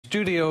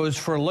studios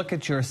for a look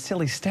at your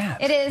silly stats.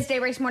 It is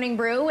Daybreak's Morning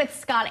Brew with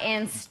Scott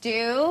and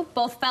Stu.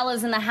 Both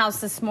fellas in the house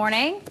this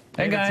morning.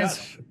 Hey,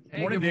 guys. Hey,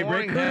 morning,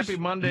 Daybreak. Happy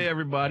Monday,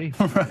 everybody.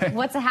 Right.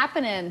 What's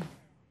happening?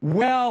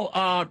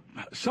 Well,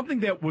 something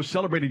that was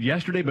celebrated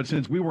yesterday, but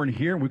since we weren't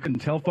here and we couldn't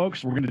tell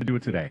folks, we're going to do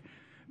it today.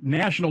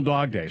 National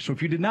Dog Day. So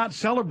if you did not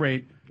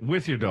celebrate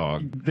with your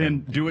dog, then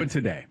do it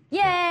today.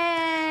 Yay!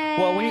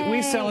 Well,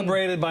 we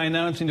celebrated by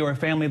announcing to our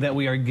family that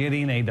we are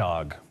getting a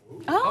dog.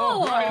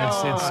 Oh,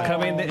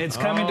 It's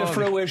coming to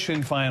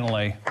fruition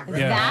finally.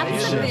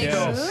 That's a big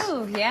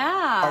move.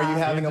 Yeah. Are you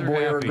having a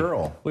boy or a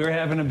girl? We were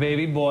having a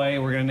baby boy.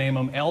 We're going to name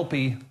him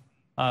Elpie,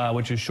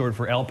 which is short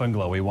for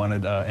Alpenglow. We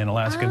wanted an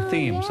Alaskan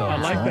theme, so I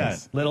like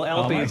that. Little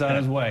Elpie is on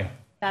his way.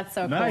 That's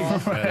so cool.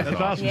 Nice. That's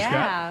awesome,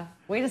 Yeah.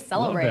 Way to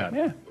celebrate. Scott.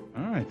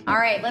 Yeah. All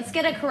right, let's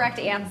get a correct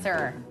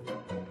answer.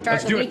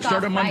 Let's do it.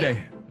 Start on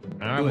Monday.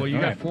 All right, well, you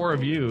got 4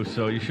 of you,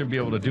 so you should be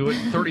able to do it.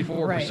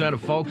 34%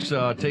 of folks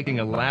taking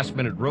a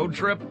last-minute road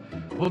trip.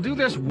 We'll do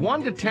this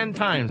 1 to 10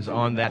 times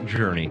on that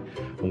journey.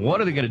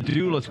 What are they going to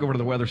do? Let's go over to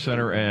the Weather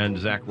Center. And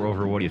Zach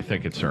Rover, what do you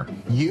think, sir?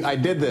 I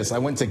did this. I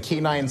went to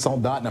Kenai and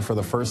Soldotna for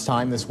the first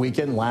time this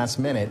weekend, last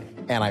minute,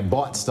 and I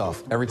bought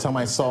stuff. Every time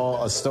I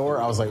saw a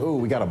store, I was like, ooh,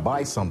 we got to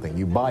buy something.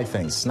 You buy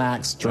things,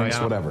 snacks, drinks,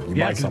 whatever. You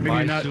buy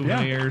something. Buy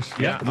souvenirs.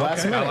 Yeah.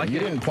 Last minute. like you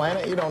didn't plan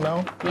it. You don't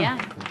know.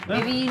 Yeah.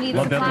 Maybe you need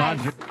Love that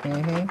supplies.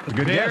 logic.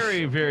 Good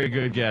Very, very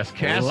good guess.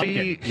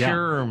 Cassie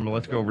Sherm,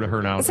 let's go over to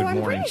her now. So Good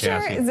morning, I'm pretty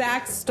Cassie. sure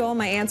Zach stole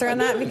my answer on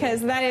that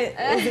because that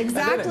is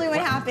exactly what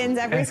happens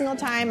every single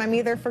time. I'm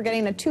either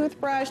forgetting a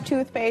toothbrush,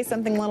 toothpaste,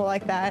 something little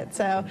like that.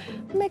 So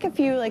I'll make a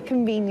few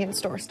convenience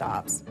store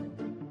stops.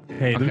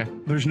 Hey,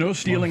 there's no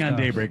stealing on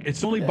Daybreak.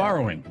 It's only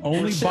borrowing.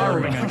 Only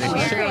borrowing on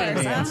Daybreak.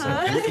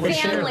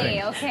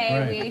 Family, okay?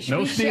 Right. We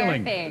No share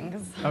stealing.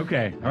 things.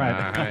 Okay, all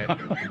right. All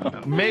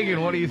right.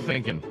 Megan, what are you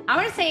thinking? I'm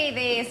going to say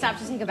they stopped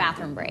to take a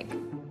bathroom break.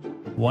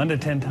 1 to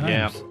 10 times.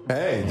 Yeah.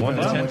 Hey, 1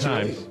 to 10 depends on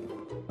what you times. eat.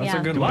 That's a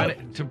good one.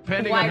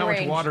 Depending Wide on how range.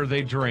 much water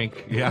they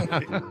drink. Yeah.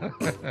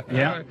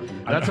 Yeah.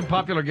 That's a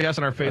popular guess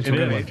on our Facebook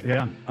It is, page.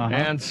 yeah.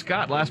 And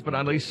Scott, last but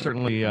not least,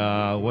 certainly,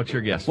 what's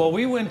your guess? Well,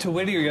 we went to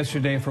Whittier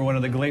yesterday for one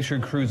of the glacier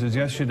cruises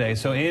yesterday.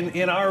 So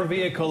in our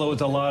vehicle, it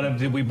was a lot of,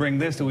 did we bring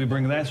this, did we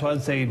bring that? So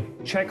I'd say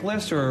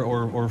checklist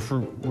or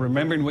for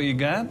remembering what you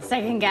got.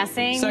 Second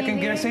guessing. Second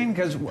maybe? guessing,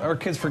 because our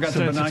kids forgot the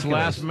Since binoculars. it's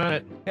last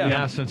minute.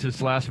 Yeah, since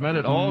it's last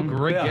minute. All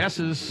great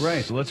guesses.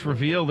 Right. So let's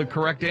reveal the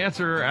correct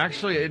answer.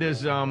 Actually, it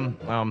is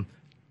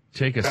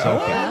take a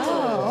selfie.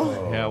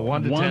 Oh. Yeah,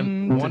 1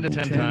 to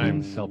 10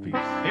 times.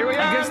 Selfies. Here we are.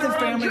 I guess on the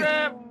family,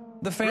 road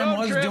the fam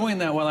was trip. doing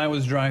that while I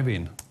was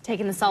driving.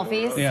 Taking the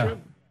selfies. Yeah.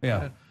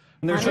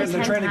 And they're 1 to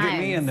 10 trying to get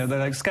me in times. there. They're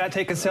like, Scott,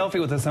 take a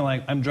selfie with us. I'm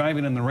like, I'm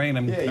driving in the rain.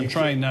 I'm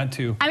trying not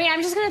to. I mean,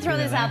 I'm just going to throw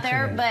this out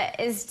there, accident.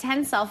 but is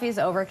 10 selfies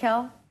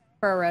overkill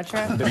for a road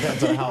trip?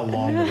 Depends on how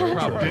long the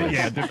road trip is.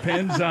 Yeah,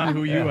 depends on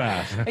who you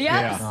ask.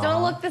 Yep,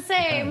 still look the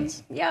same.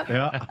 Yep.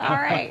 Yeah. All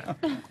right.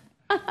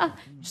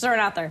 Just throw it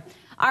out there.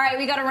 All right,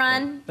 we got to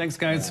run. Thanks,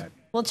 guys.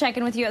 We'll check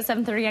in with you at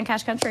 7:30 on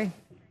Cash Country.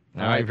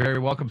 All right, very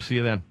welcome. See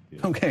you then.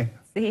 Okay.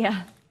 See ya.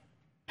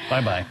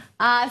 Bye-bye.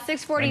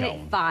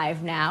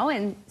 6:45 now.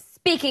 And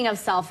speaking of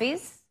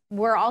selfies,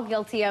 we're all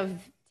guilty of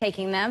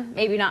taking them.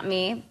 Maybe not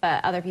me,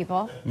 but other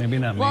people. Maybe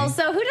not me. Well,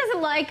 so who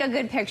doesn't like a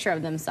good picture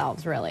of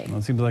themselves, really? Well,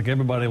 it seems like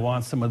everybody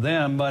wants some of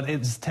them, but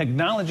it's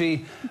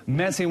technology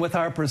messing with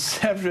our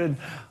perception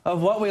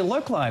of what we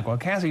look like. Well,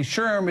 Cassie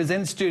Sherm is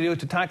in studio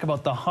to talk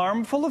about the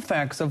harmful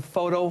effects of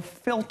photo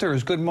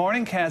filters. Good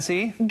morning,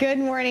 Cassie. Good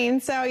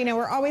morning. So,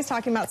 we're always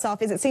talking about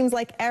selfies. It seems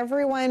like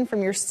everyone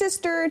from your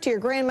sister to your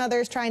grandmother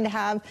is trying to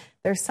have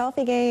their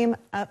selfie game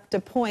up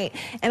to point.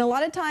 And a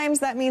lot of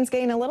times that means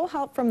getting a little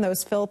help from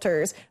those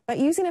filters. But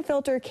using a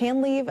filter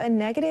can leave a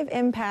negative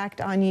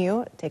impact on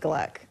you. Take a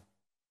look.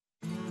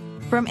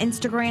 From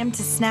Instagram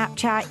to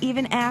Snapchat,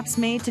 even apps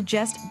made to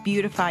just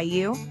beautify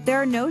you, there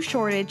are no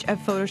shortage of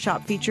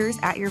Photoshop features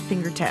at your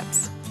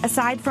fingertips.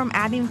 Aside from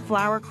adding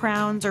flower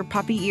crowns or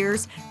puppy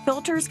ears,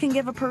 filters can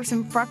give a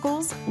person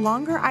freckles,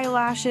 longer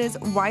eyelashes,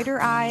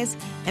 wider eyes,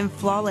 and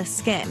flawless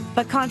skin.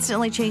 But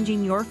constantly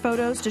changing your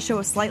photos to show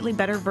a slightly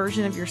better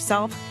version of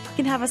yourself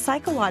can have a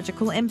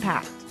psychological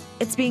impact.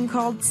 It's being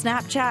called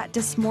Snapchat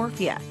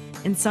dysmorphia,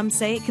 and some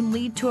say it can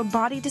lead to a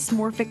body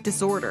dysmorphic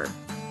disorder,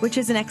 which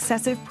is an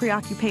excessive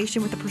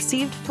preoccupation with a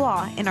perceived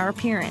flaw in our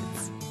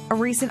appearance. A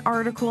recent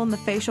article in the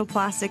Facial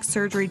Plastic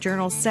Surgery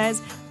Journal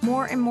says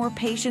more and more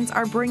patients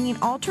are bringing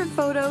altered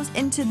photos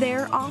into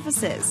their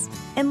offices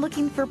and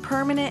looking for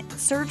permanent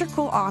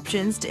surgical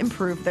options to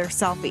improve their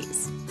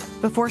selfies.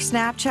 Before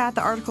Snapchat,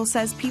 the article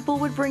says people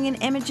would bring in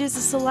images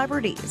of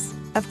celebrities.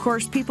 Of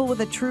course, people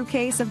with a true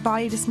case of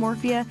body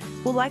dysmorphia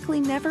will likely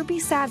never be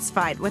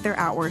satisfied with their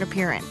outward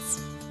appearance.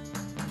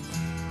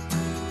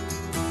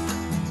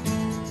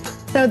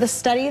 So the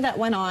study that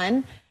went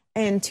on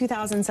in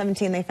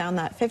 2017, they found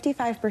that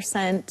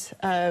 55%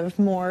 of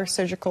more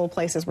surgical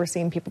places were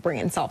seeing people bring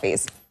in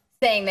selfies.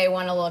 saying they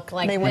want to look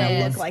like they want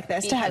to look like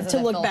this to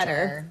look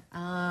better.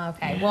 Oh,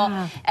 okay. Yeah.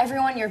 Well,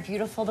 everyone, you're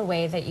beautiful the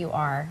way that you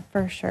are.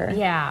 For sure.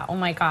 Yeah. Oh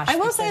my gosh. I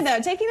will say though,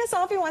 taking a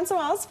selfie once in a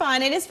while is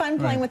fun. It is fun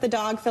playing with the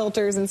dog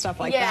filters and stuff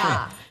like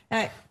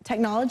that.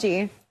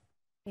 Technology.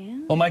 Yeah.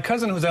 Well, my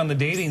cousin who's on the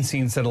dating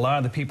scene said a lot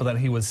of the people that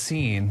he was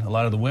seeing, a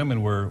lot of the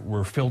women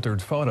were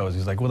filtered photos.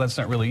 He's like, well, that's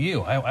not really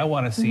you. I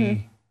want to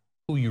see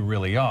who you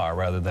really are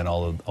rather than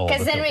all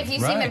because then if you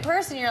see him in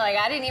person, you're like,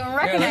 I didn't even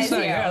recognize you.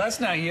 Yeah, that's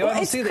not you. I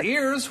don't see the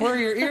ears. Where are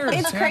your ears?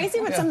 It's crazy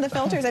with some of the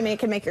filters. I mean, it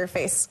can make your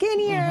face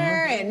skinnier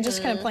and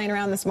just kind of playing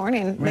around this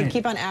morning. They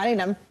keep on adding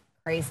them.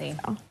 Crazy.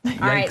 All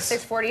right,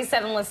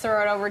 6:47. Let's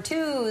throw it over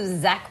to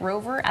Zach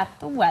Rover at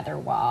the weather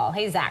wall.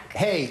 Hey, Zach.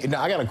 Hey,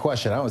 I got a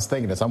question. I was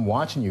thinking this. I'm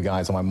watching you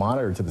guys on my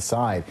monitor to the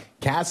side.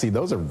 Cassie,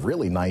 those are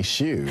really nice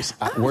shoes.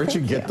 Where'd you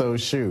get those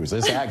shoes?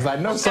 Because I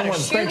know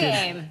someone's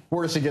thinking,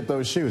 where should get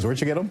those shoes? Where'd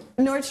you get them?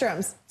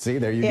 Nordstrom's. See,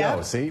 there you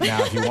go. See,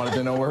 now if you wanted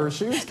to know where her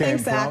shoes came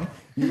from,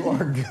 you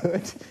are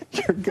good.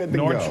 You're good to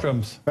go.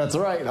 Nordstrom's. That's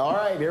right. All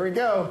right, here we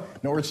go.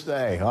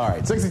 Nordstrom. All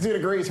right, 62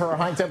 degrees for our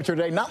high temperature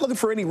today. Not looking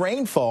for any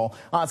rainfall.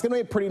 It's going to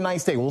be a pretty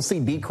nice day. We'll see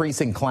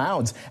decreasing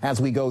clouds as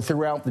we go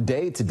throughout the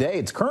day. Today,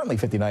 it's currently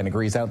 59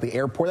 degrees out at the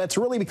airport. That's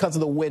really because of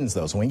the winds,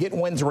 though. So when you get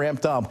winds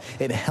ramped up,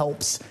 it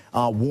helps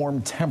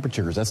warm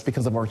temperatures. That's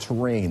because of our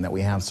terrain that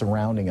we have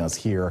surrounding us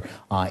here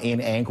in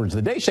Anchorage.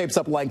 The day shapes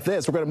up like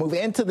this. We're going to move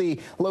into the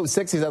low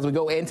 60s as we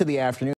go into the afternoon.